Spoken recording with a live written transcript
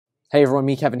Hey everyone,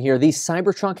 me Kevin here. The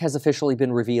Cybertruck has officially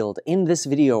been revealed. In this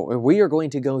video, we are going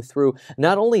to go through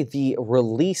not only the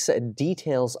release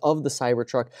details of the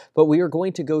Cybertruck, but we are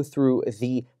going to go through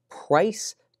the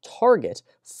price target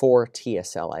for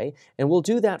TSLA, and we'll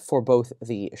do that for both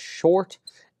the short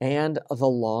and the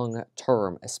long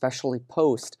term, especially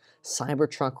post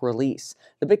Cybertruck release.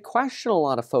 The big question a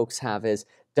lot of folks have is,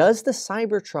 does the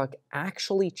Cybertruck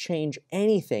actually change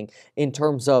anything in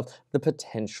terms of the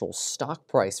potential stock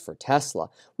price for Tesla?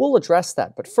 We'll address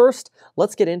that, but first,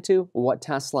 let's get into what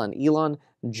Tesla and Elon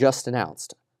just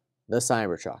announced. The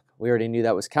Cybertruck. We already knew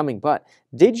that was coming, but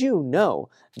did you know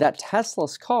that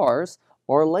Tesla's cars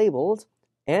are labeled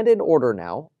and in order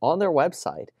now on their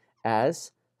website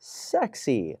as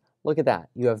sexy? Look at that.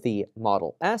 You have the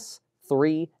Model S,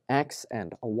 3, X,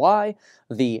 and Y.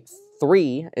 The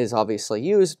 3 is obviously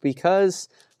used because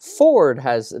Ford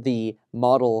has the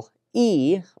Model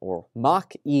E, or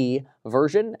Mach-E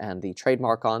version, and the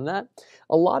trademark on that.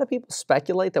 A lot of people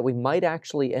speculate that we might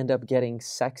actually end up getting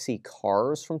sexy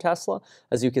cars from Tesla.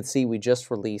 As you can see, we just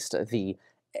released the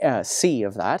C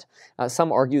of that.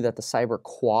 Some argue that the Cyber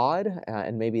Quad,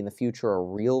 and maybe in the future a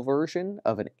real version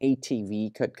of an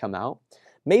ATV could come out.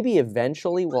 Maybe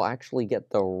eventually we'll actually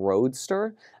get the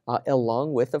Roadster,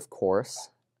 along with, of course,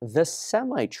 the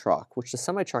semi-truck, which the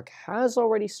semi-truck has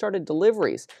already started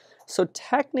deliveries. So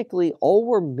technically, all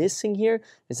we're missing here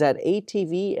is that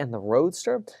ATV and the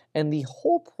Roadster, and the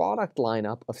whole product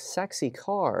lineup of sexy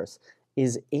cars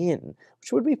is in,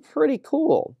 which would be pretty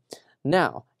cool.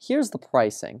 Now, here's the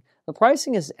pricing. The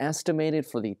pricing is estimated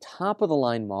for the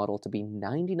top-of-the-line model to be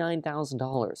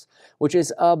 $99,000, which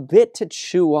is a bit to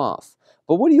chew off.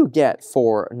 But what do you get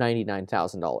for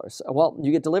 $99,000? Well,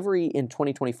 you get delivery in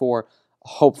 2024,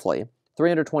 hopefully.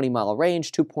 320-mile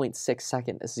range, 2.6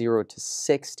 second 0 to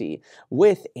 60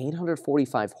 with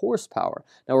 845 horsepower.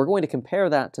 Now we're going to compare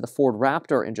that to the Ford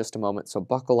Raptor in just a moment, so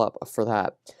buckle up for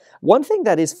that. One thing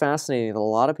that is fascinating that a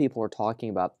lot of people are talking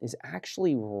about is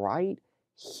actually right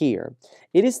here.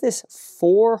 It is this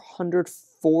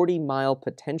 440-mile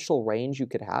potential range you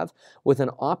could have with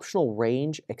an optional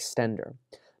range extender.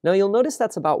 Now you'll notice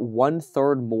that's about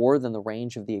 1/3 more than the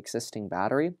range of the existing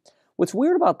battery. What's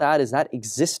weird about that is that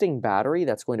existing battery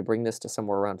that's going to bring this to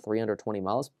somewhere around 320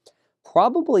 miles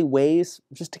probably weighs,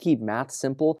 just to keep math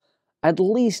simple, at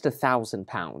least 1,000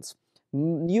 pounds.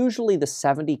 Usually the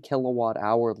 70 kilowatt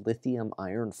hour lithium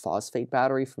iron phosphate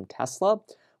battery from Tesla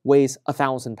weighs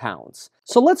 1,000 pounds.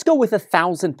 So let's go with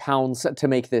 1,000 pounds to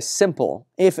make this simple.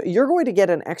 If you're going to get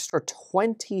an extra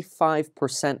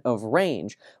 25% of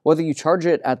range, whether you charge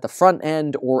it at the front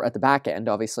end or at the back end,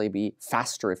 obviously it'd be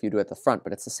faster if you do it at the front,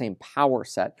 but it's the same power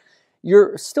set,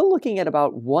 you're still looking at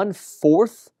about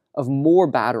 1/4 of more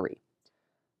battery.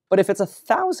 But if it's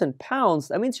 1,000 pounds,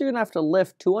 that means you're gonna have to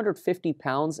lift 250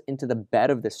 pounds into the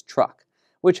bed of this truck,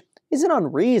 which isn't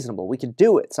unreasonable. We could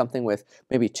do it, something with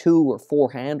maybe 2 or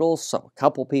 4 handles, so a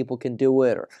couple people can do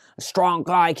it, or a strong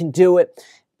guy can do it.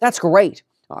 That's great.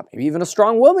 Maybe even a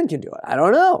strong woman can do it. I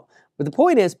don't know. But the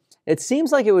point is, it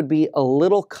seems like it would be a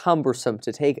little cumbersome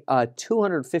to take a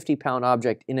 250-pound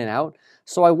object in and out,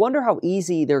 so I wonder how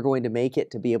easy they're going to make it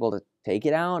to be able to take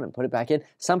it out and put it back in.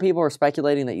 Some people are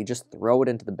speculating that you just throw it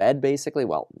into the bed, basically.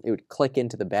 Well, it would click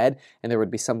into the bed, and there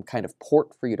would be some kind of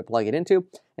port for you to plug it into,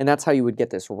 and that's how you would get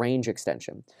this range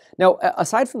extension. Now,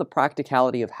 aside from the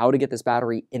practicality of how to get this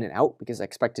battery in and out, because I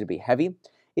expect it to be heavy,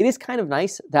 it is kind of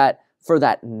nice that for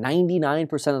that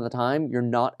 99% of the time, you're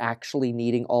not actually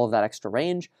needing all of that extra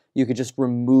range. You could just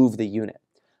remove the unit.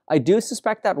 I do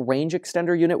suspect that range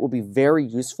extender unit will be very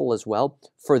useful as well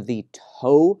for the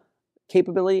tow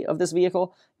capability of this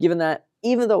vehicle, given that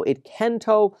even though it can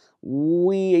tow,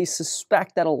 we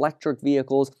suspect that electric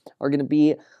vehicles are going to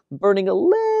be burning a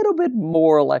little bit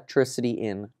more electricity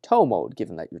in tow mode,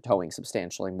 given that you're towing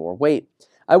substantially more weight.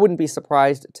 I wouldn't be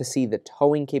surprised to see the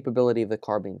towing capability of the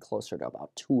car being closer to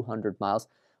about 200 miles,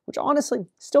 which honestly,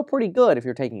 still pretty good if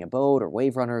you're taking a boat or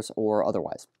wave runners or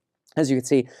otherwise. As you can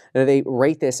see, they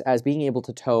rate this as being able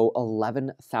to tow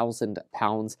 11,000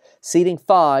 pounds, seating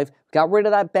 5. Got rid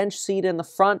of that bench seat in the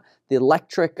front. The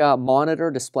electric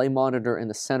display monitor in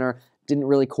the center didn't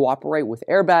really cooperate with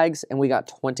airbags, and we got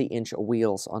 20-inch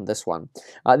wheels on this one.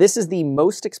 This is the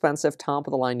most expensive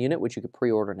top-of-the-line unit, which you could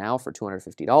pre-order now for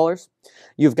 $250.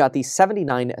 You've got the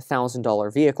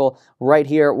 $79,000 vehicle. Right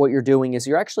here, what you're doing is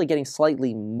you're actually getting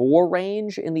slightly more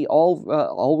range in the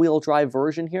all-wheel drive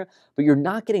version here, but you're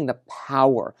not getting the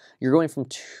power. You're going from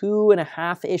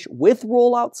 2.5-ish with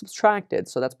rollout subtracted,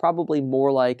 so that's probably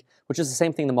more like, which is the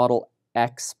same thing the Model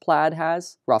X Plaid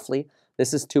has, roughly.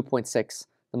 This is 2.6.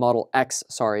 The Model X,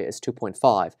 is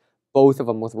 2.5. Both of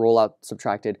them with rollout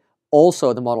subtracted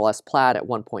Also, the Model S Plaid at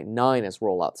 1.9 is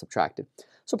rollout subtracted.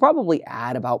 So probably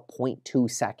add about 0.2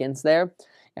 seconds there.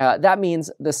 That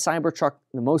means the Cybertruck,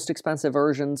 the most expensive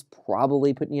versions,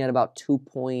 probably putting you at about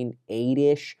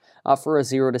 2.8-ish for a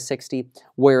 0 to 60,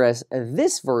 whereas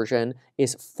this version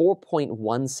is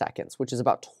 4.1 seconds, which is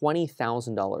about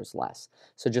 $20,000 less.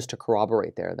 So just to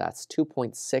corroborate there, that's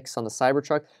 2.6 on the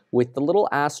Cybertruck with the little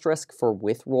asterisk for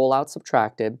with rollout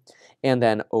subtracted. And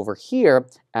then over here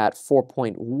at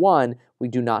 4.1, we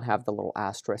do not have the little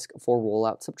asterisk for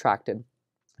rollout subtracted.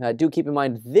 Do keep in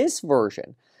mind this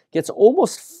version gets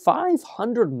almost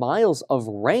 500 miles of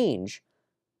range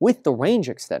with the range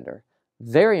extender.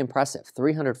 Very impressive,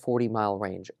 340-mile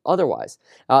range otherwise.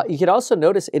 You can also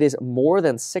notice it is more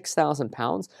than 6,000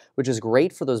 pounds, which is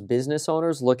great for those business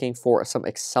owners looking for some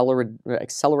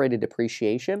accelerated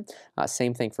depreciation.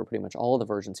 Same thing for pretty much all of the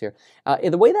versions here.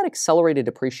 The way that accelerated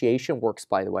depreciation works,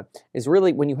 by the way, is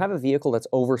really when you have a vehicle that's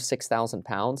over 6,000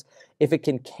 pounds, if it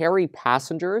can carry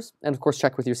passengers, and of course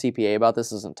check with your CPA about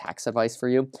this isn't tax advice for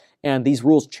you, and these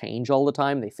rules change all the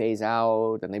time. They phase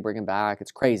out and they bring them back.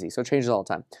 It's crazy, so it changes all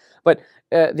the time. But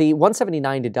the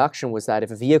 179 deduction was that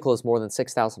if a vehicle is more than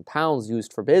 6,000 pounds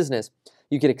used for business,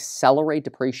 you could accelerate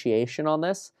depreciation on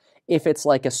this. If it's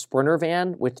like a Sprinter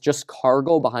van with just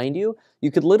cargo behind you, you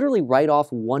could literally write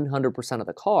off 100% of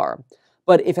the car.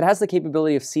 But if it has the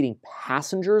capability of seating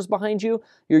passengers behind you,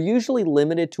 you're usually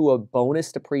limited to a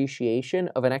bonus depreciation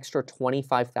of an extra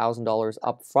 $25,000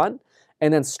 up front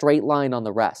and then straight line on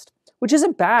the rest, which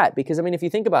isn't bad because, I mean, if you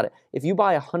think about it, if you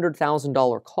buy a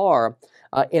 $100,000 car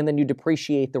and then you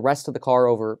depreciate the rest of the car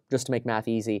over, just to make math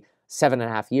easy,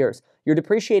 7.5 years, you're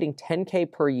depreciating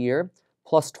 $10K per year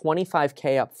plus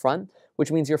 $25K up front,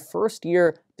 which means your first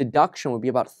year deduction would be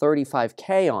about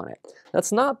 $35K on it.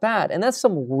 That's not bad, and that's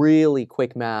some really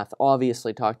quick math.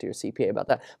 Obviously, talk to your CPA about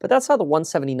that, but that's how the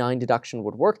 179 deduction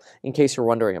would work, in case you're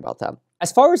wondering about that.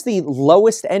 As far as the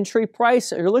lowest entry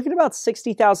price, you're looking at about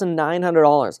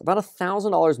 $60,900, about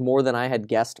 $1,000 more than I had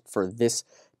guessed for this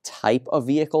type of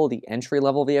vehicle, the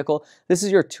entry-level vehicle. This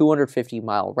is your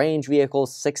 250-mile range vehicle,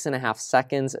 6.5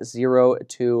 seconds, 0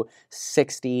 to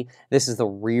 60. This is the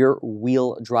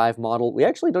rear-wheel drive model. We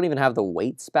actually don't even have the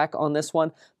weight spec on this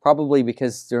one, probably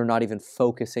because they're not even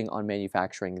focusing on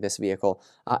manufacturing this vehicle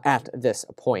at this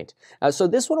point. So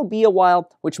this one will be a while,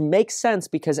 which makes sense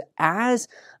because as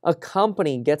a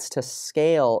company gets to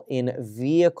scale in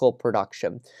vehicle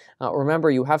production,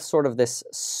 remember you have sort of this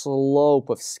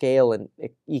slope of scale in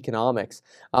economics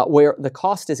where the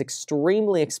cost is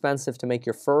extremely expensive to make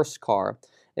your first car.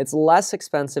 It's less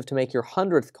expensive to make your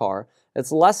 100th car.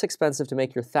 It's less expensive to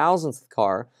make your 1,000th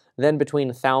car. Then between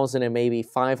 1,000 and maybe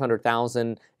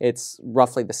 500,000, it's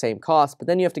roughly the same cost. But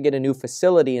then you have to get a new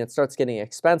facility and it starts getting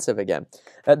expensive again.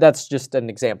 That's just an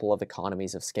example of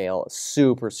economies of scale.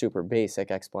 Super, super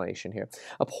basic explanation here.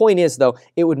 A point is, though,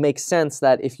 it would make sense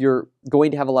that if you're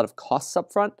going to have a lot of costs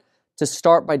up front, to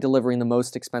start by delivering the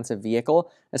most expensive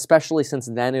vehicle, especially since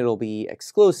then it'll be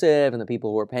exclusive and the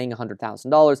people who are paying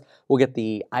 $100,000 will get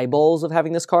the eyeballs of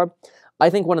having this car. I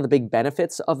think one of the big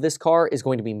benefits of this car is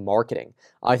going to be marketing.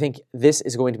 I think this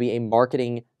is going to be a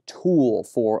marketing tool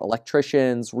for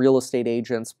electricians, real estate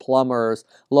agents, plumbers,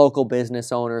 local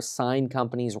business owners, sign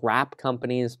companies, wrap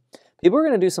companies. People are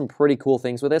going to do some pretty cool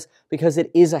things with this because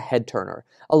it is a head turner.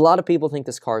 A lot of people think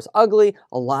this car is ugly.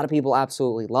 A lot of people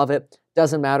absolutely love it.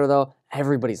 Doesn't matter though,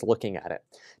 everybody's looking at it.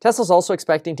 Tesla's also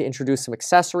expecting to introduce some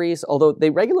accessories, although they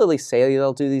regularly say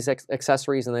they'll do these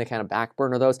accessories and they kind of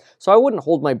backburner those. So I wouldn't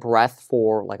hold my breath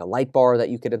for like a light bar that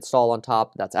you could install on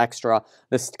top, that's extra.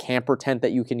 This camper tent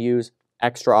that you can use,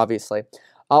 extra obviously.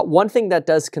 One thing that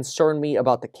does concern me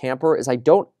about the camper is I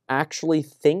don't actually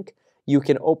think you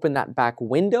can open that back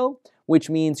window, which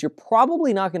means you're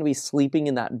probably not going to be sleeping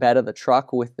in that bed of the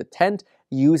truck with the tent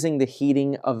using the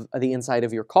heating of the inside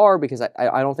of your car because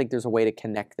I don't think there's a way to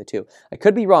connect the two. I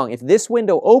could be wrong. If this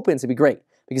window opens, it'd be great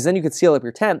because then you could seal up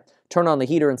your tent, turn on the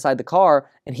heater inside the car,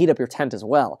 and heat up your tent as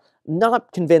well.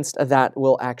 Not convinced that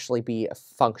will actually be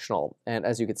functional. And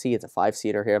as you can see, it's a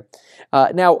 5-seater here.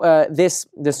 Now, this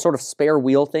sort of spare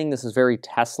wheel thing, this is very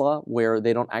Tesla, where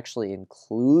they don't actually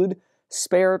include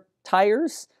spare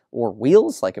tires or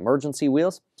wheels, like emergency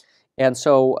wheels. And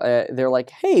so they're like,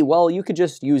 hey, well, you could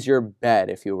just use your bed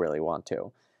if you really want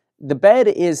to. The bed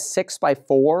is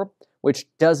 6x4, which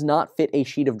does not fit a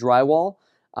sheet of drywall.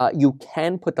 You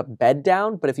can put the bed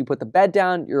down, but if you put the bed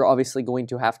down, you're obviously going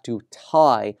to have to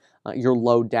tie your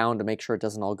load down to make sure it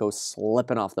doesn't all go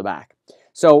slipping off the back.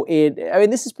 So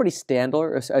this is pretty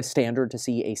standard to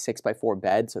see a 6x4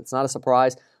 bed, so it's not a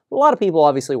surprise. A lot of people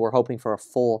obviously were hoping for a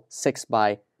full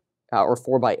 6x4 or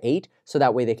 4x8, so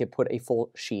that way they could put a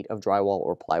full sheet of drywall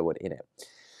or plywood in it.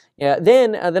 Yeah,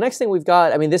 then the next thing we've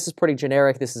got, I mean, this is pretty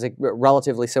generic. This is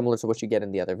relatively similar to what you get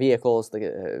in the other vehicles,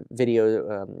 the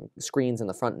video screens in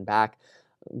the front and back,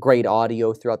 great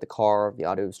audio throughout the car. The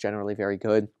audio is generally very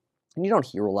good. And you don't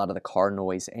hear a lot of the car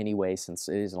noise anyway, since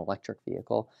it is an electric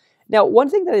vehicle. Now, one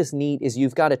thing that is neat is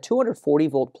you've got a 240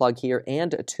 volt plug here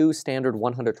and two standard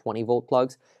 120 volt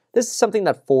plugs. This is something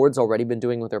that Ford's already been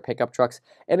doing with their pickup trucks,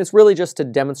 and it's really just to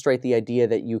demonstrate the idea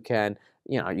that you can,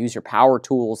 use your power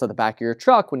tools at the back of your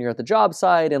truck when you're at the job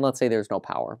site, and let's say there's no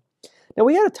power. Now,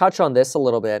 we got to touch on this a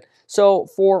little bit. So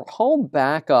for home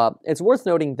backup, it's worth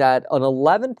noting that an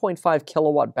 11.5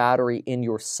 kilowatt battery in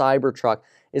your Cybertruck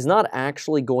is not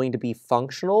actually going to be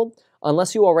functional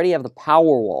unless you already have the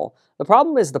Powerwall. The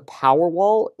problem is the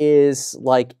Powerwall is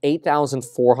like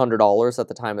 $8,400 at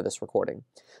the time of this recording.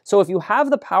 So if you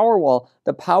have the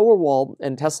Powerwall,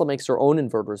 and Tesla makes their own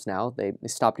inverters now, they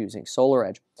stopped using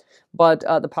SolarEdge, but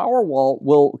the Powerwall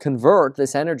will convert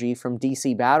this energy from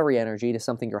DC battery energy to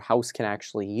something your house can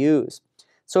actually use.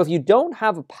 So if you don't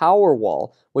have a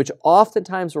Powerwall, which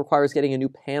oftentimes requires getting a new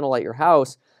panel at your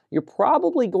house, you're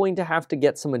probably going to have to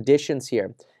get some additions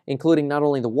here, including not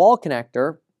only the wall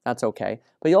connector, that's okay,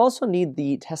 but you also need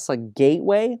the Tesla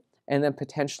gateway and then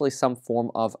potentially some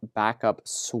form of backup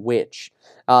switch.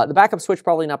 The backup switch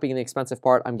probably not being the expensive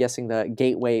part. I'm guessing the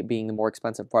gateway being the more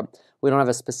expensive part. We don't have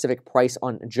a specific price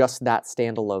on just that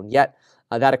standalone yet.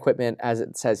 That equipment, as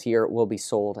it says here, will be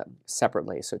sold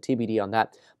separately, so TBD on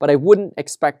that. But I wouldn't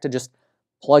expect to just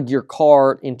plug your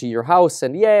car into your house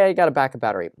and, yeah, I got a backup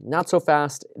battery. Not so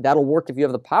fast. That'll work if you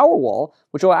have the Powerwall,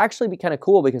 which will actually be kind of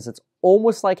cool because it's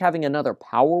almost like having another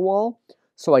Powerwall.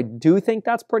 So I do think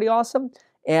that's pretty awesome.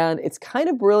 And it's kind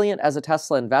of brilliant as a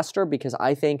Tesla investor because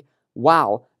I think,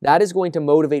 wow, that is going to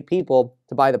motivate people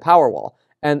to buy the Powerwall.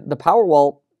 And the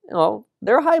Powerwall,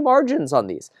 there are high margins on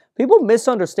these. People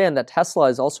misunderstand that Tesla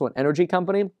is also an energy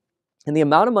company, and the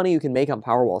amount of money you can make on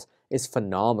Powerwalls is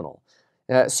phenomenal.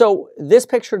 So this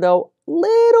picture, though,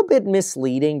 little bit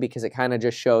misleading because it kind of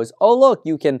just shows, oh, look,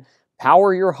 you can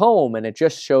power your home, and it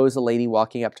just shows a lady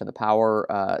walking up to the power,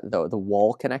 the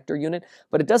wall connector unit,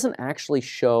 but it doesn't actually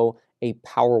show a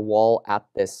power wall at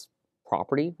this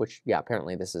property, which, yeah,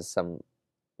 apparently this is some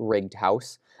rigged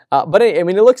house. But I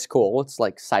mean, it looks cool. It's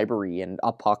like cyber-y and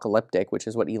apocalyptic, which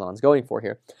is what Elon's going for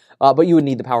here. But you would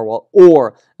need the Powerwall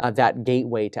or that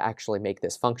gateway to actually make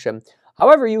this function.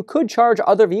 However, you could charge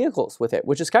other vehicles with it,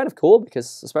 which is kind of cool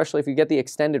because especially if you get the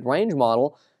extended range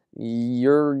model,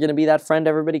 you're going to be that friend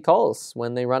everybody calls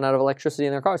when they run out of electricity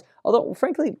in their cars. Although,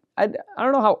 frankly, I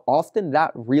don't know how often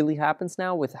that really happens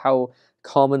now with how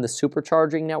common the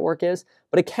supercharging network is,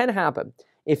 but it can happen.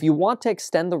 If you want to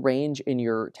extend the range in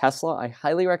your Tesla, I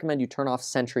highly recommend you turn off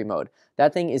Sentry mode.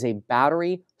 That thing is a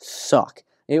battery suck.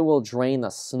 It will drain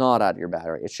the snot out of your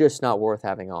battery. It's just not worth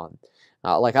having on.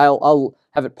 Like I'll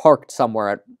have it parked somewhere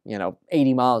at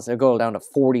 80 miles. It'll go down to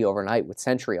 40 overnight with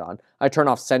Sentry on. I turn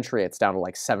off Sentry, it's down to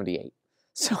like 78.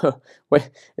 So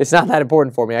it's not that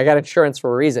important for me. I got insurance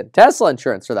for a reason. Tesla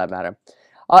insurance for that matter.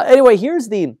 Anyway, here's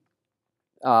the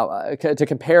to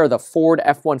compare the Ford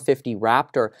F-150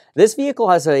 Raptor. This vehicle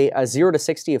has a 0 to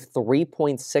 60 of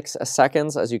 3.6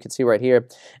 seconds, as you can see right here.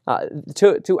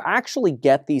 To actually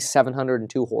get these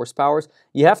 702 horsepowers,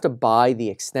 you have to buy the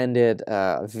extended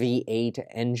V8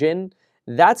 engine.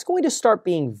 That's going to start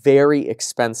being very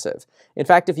expensive. In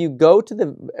fact, if you go to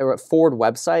the Ford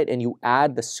website and you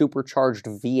add the supercharged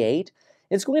V8,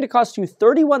 it's going to cost you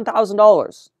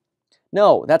 $31,000.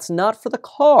 No, that's not for the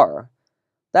car.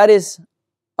 That is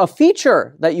a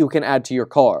feature that you can add to your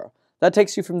car. That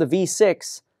takes you from the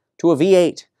V6 to a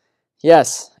V8.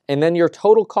 Yes, and then your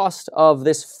total cost of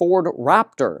this Ford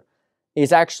Raptor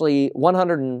is actually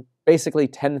basically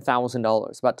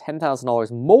 $10,000, about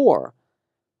 $10,000 more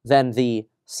than the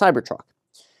Cybertruck.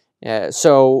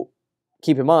 So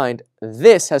keep in mind,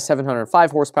 this has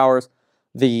 705 horsepower.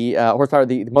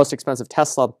 The most expensive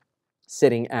Tesla,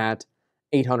 sitting at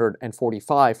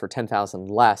 845 for 10,000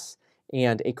 less,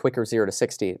 and a quicker 0 to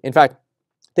 60. In fact,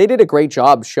 they did a great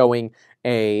job showing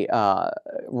a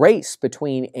race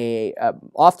between a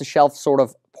off-the-shelf sort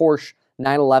of Porsche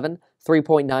 911,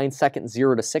 3.9 second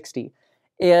 0 to 60.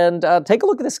 And take a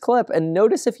look at this clip and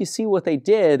notice if you see what they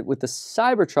did with the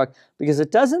Cybertruck, because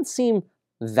it doesn't seem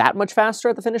that much faster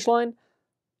at the finish line,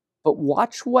 but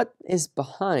watch what is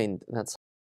behind that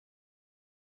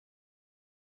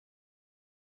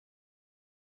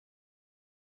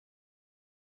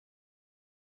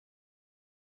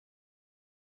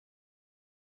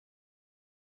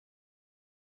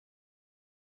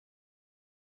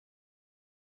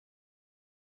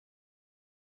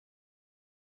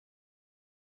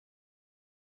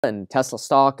and Tesla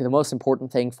stock, the most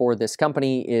important thing for this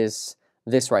company is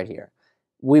this right here.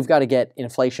 We've got to get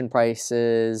inflation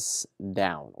prices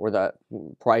down, or the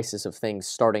prices of things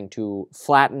starting to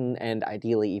flatten and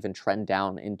ideally even trend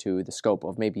down into the scope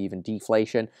of maybe even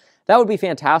deflation. That would be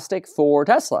fantastic for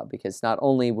Tesla, because not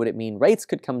only would it mean rates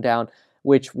could come down,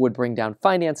 which would bring down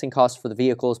financing costs for the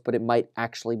vehicles, but it might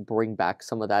actually bring back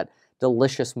some of that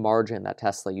delicious margin that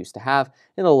Tesla used to have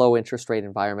in a low interest rate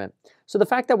environment. So the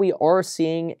fact that we are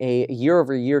seeing a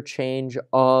year-over-year change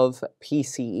of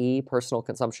PCE, personal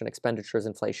consumption expenditures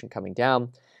inflation, coming down,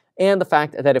 and the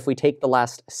fact that if we take the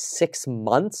last 6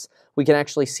 months, we can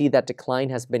actually see that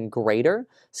decline has been greater.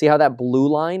 See how that blue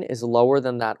line is lower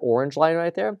than that orange line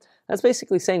right there? That's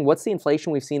basically saying what's the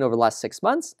inflation we've seen over the last 6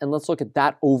 months, and let's look at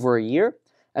that over a year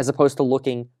as opposed to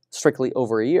looking strictly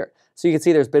over a year. So you can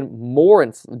see there's been more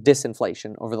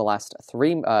disinflation over the last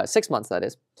 6 months, that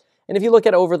is. And if you look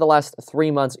at over the last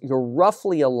 3 months, you're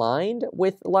roughly aligned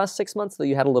with the last 6 months, though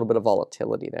you had a little bit of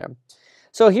volatility there.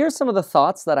 So here's some of the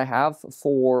thoughts that I have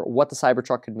for what the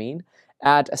Cybertruck could mean.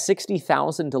 At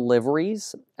 60,000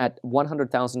 deliveries at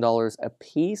 $100,000 a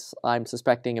piece, I'm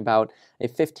suspecting about a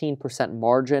 15%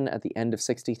 margin at the end of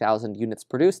 60,000 units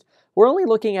produced. We're only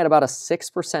looking at about a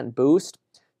 6% boost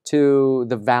to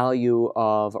the value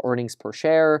of earnings per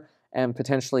share and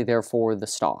potentially therefore the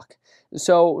stock.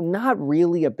 So not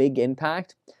really a big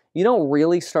impact. You don't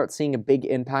really start seeing a big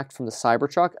impact from the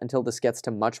Cybertruck until this gets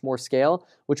to much more scale,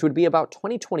 which would be about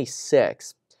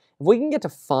 2026. If we can get to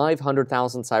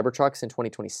 500,000 Cybertrucks in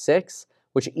 2026,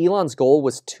 which Elon's goal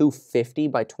was 250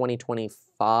 by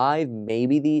 2025,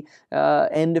 maybe the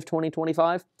end of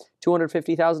 2025,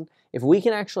 250,000. If we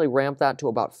can actually ramp that to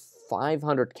about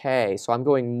 500K, so I'm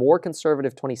going more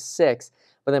conservative 26,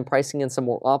 but then pricing in some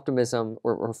more optimism,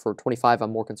 or for 25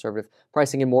 I'm more conservative,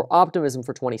 pricing in more optimism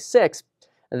for 26,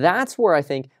 that's where I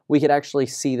think we could actually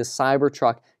see the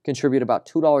Cybertruck contribute about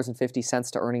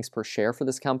 $2.50 to earnings per share for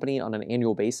this company on an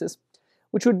annual basis,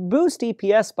 which would boost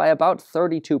EPS by about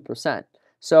 32%.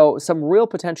 So some real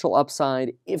potential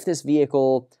upside if this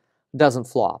vehicle doesn't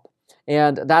flop.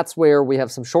 And that's where we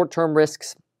have some short-term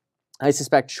risks. I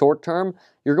suspect short-term,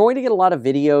 you're going to get a lot of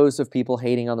videos of people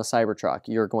hating on the Cybertruck.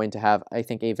 You're going to have, I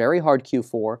think, a very hard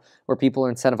Q4 where people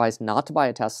are incentivized not to buy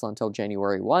a Tesla until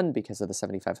January 1 because of the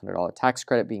 $7,500 tax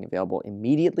credit being available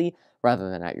immediately rather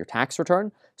than at your tax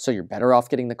return. So you're better off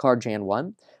getting the car Jan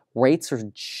 1. Rates are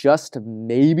just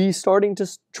maybe starting to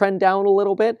trend down a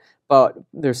little bit, but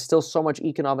there's still so much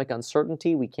economic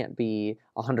uncertainty, we can't be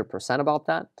 100% about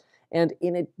that. And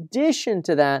in addition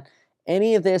to that,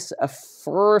 any of this a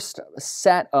first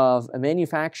set of a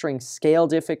manufacturing scale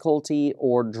difficulty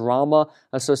or drama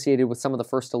associated with some of the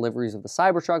first deliveries of the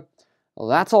Cybertruck, well,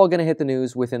 that's all going to hit the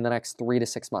news within the next 3 to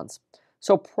 6 months.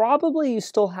 So probably you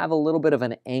still have a little bit of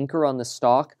an anchor on the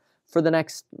stock for the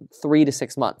next 3 to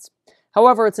 6 months.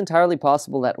 However, it's entirely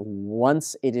possible that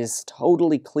once it is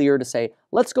totally clear to say,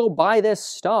 let's go buy this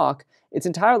stock, it's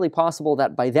entirely possible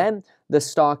that by then the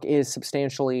stock is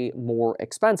substantially more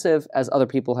expensive as other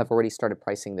people have already started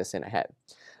pricing this in ahead.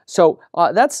 So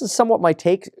that's somewhat my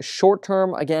take. Short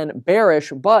term, again,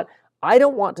 bearish, but I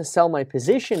don't want to sell my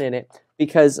position in it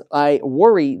because I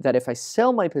worry that if I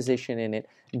sell my position in it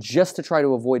just to try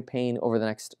to avoid pain over the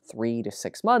next 3 to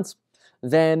 6 months,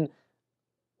 then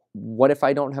what if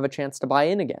I don't have a chance to buy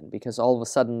in again because all of a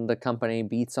sudden the company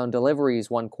beats on deliveries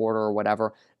one quarter or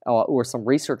whatever, or some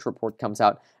research report comes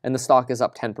out and the stock is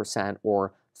up 10%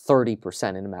 or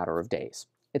 30% in a matter of days.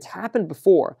 It's happened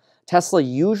before. Tesla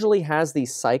usually has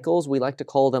these cycles. We like to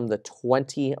call them the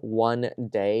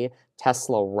 21-day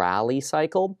Tesla rally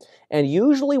cycle. And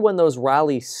usually when those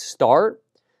rallies start,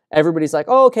 everybody's like,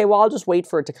 oh, okay, well, I'll just wait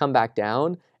for it to come back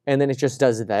down. And then it just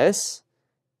does this.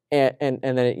 And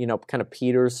then it, kind of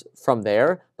peters from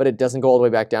there, but it doesn't go all the way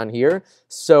back down here.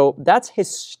 So that's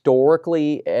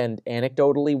historically and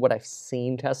anecdotally what I've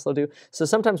seen Tesla do. So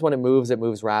sometimes when it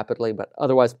moves rapidly, but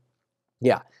otherwise,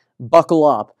 yeah, buckle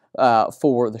up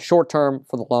for the short term,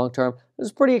 for the long term. This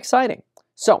is pretty exciting.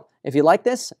 So if you like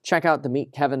this, check out the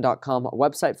meetkevin.com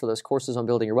website for those courses on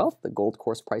building your wealth. The gold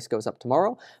course price goes up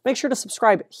tomorrow. Make sure to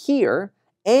subscribe here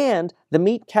and the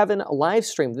Meet Kevin live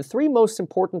stream. The 3 most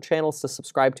important channels to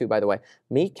subscribe to, by the way,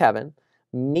 Meet Kevin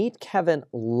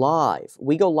Live.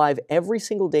 We go live every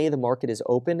single day the market is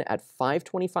open at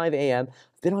 5:25 a.m.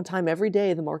 I've been on time every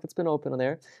day the market's been open on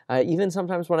there, even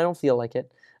sometimes when I don't feel like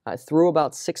it. Through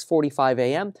about 6:45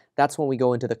 a.m., that's when we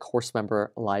go into the course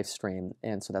member live stream,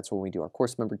 and so that's when we do our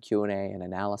course member Q&A and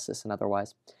analysis and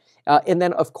otherwise. And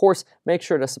then, of course, make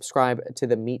sure to subscribe to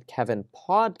the Meet Kevin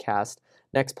podcast.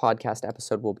 Next podcast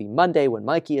episode will be Monday when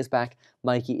Mikey is back.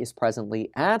 Mikey is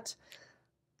presently at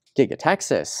Giga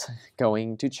Texas,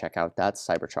 going to check out that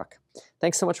Cybertruck.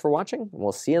 Thanks so much for watching, and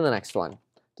we'll see you in the next one.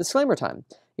 Disclaimer time.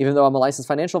 Even though I'm a licensed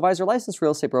financial advisor, licensed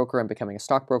real estate broker, and becoming a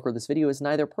stockbroker, this video is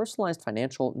neither personalized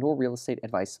financial nor real estate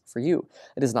advice for you.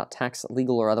 It is not tax,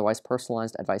 legal, or otherwise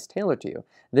personalized advice tailored to you.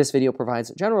 This video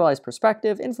provides generalized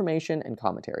perspective, information, and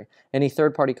commentary. Any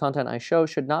third-party content I show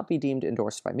should not be deemed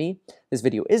endorsed by me. This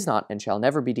video is not and shall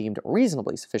never be deemed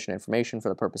reasonably sufficient information for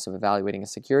the purpose of evaluating a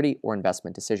security or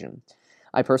investment decision.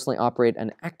 I personally operate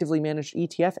an actively managed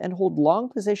ETF and hold long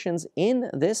positions in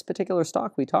this particular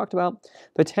stock we talked about,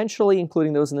 potentially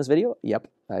including those in this video. Yep,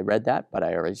 I read that, but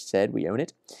I already said we own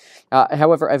it.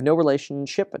 However, I have no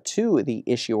relationship to the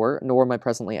issuer, nor am I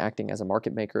presently acting as a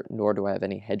market maker, nor do I have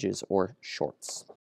any hedges or shorts.